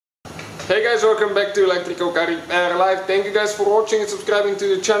Hey guys, welcome back to Electrical Car Repair Live. Thank you guys for watching and subscribing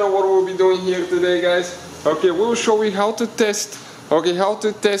to the channel. What we'll be doing here today, guys. Okay, we'll show you how to test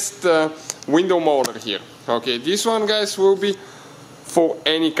window motor here. Okay, this one, guys, will be for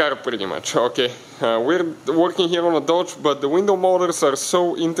any car pretty much. Okay, we're working here on a Dodge, but the window motors are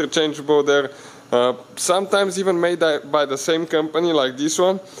so interchangeable. They're sometimes even made by the same company, like this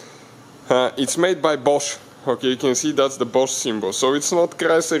one. It's made by Bosch. Okay, you can see that's the Bosch symbol. So it's not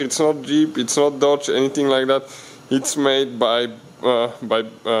Chrysler, it's not Jeep, it's not Dodge, anything like that. It's made by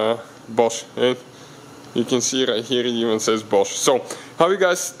Bosch. And you can see right here it even says Bosch. So how you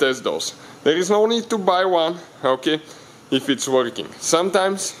guys test those? There is no need to buy one, okay, if it's working.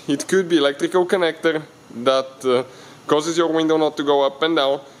 Sometimes it could be electrical connector that causes your window not to go up and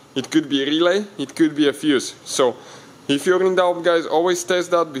down. It could be a relay, it could be a fuse. So if you're in doubt, guys, always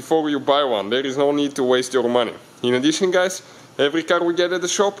test that before you buy one. There is no need to waste your money. In addition, guys, every car we get at the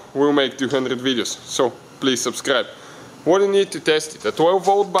shop will make 200 videos. So please subscribe. What you need to test it? A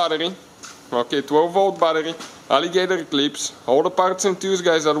 12-volt battery. Okay, 12-volt battery, alligator clips. All the parts and tools,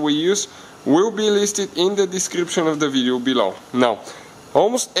 guys, that we use will be listed in the description of the video below. Now,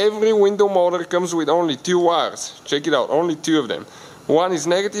 almost every window motor comes with only 2 wires. Check it out, only 2 of them. One is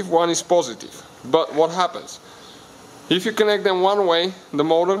negative, one is positive. But what happens? If you connect them one way, the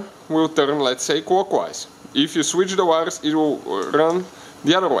motor will turn, let's say, clockwise. If you switch the wires, it will run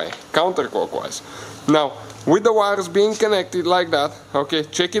the other way, counterclockwise. Now, with the wires being connected like that, okay,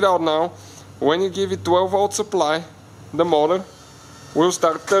 check it out now. When you give it 12-volt supply, the motor will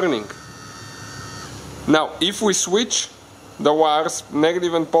start turning. Now, if we switch the wires,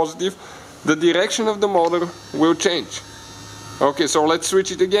 negative and positive, the direction of the motor will change. Okay, so let's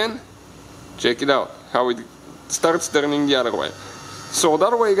switch it again. Check it out, how it starts turning the other way. So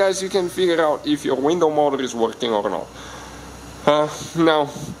that way, guys, you can figure out if your window motor is working or not. Now,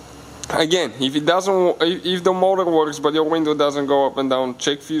 again, if the motor works but your window doesn't go up and down,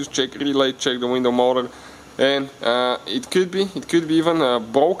 check fuse, check relay, check the window motor. And it could be even a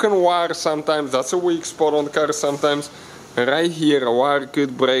broken wire sometimes. That's a weak spot on the car sometimes. Right here, a wire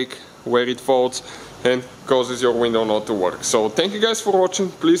could break where it falls and causes your window not to work. So thank you guys for watching.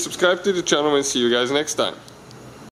 Please subscribe to the channel and see you guys next time.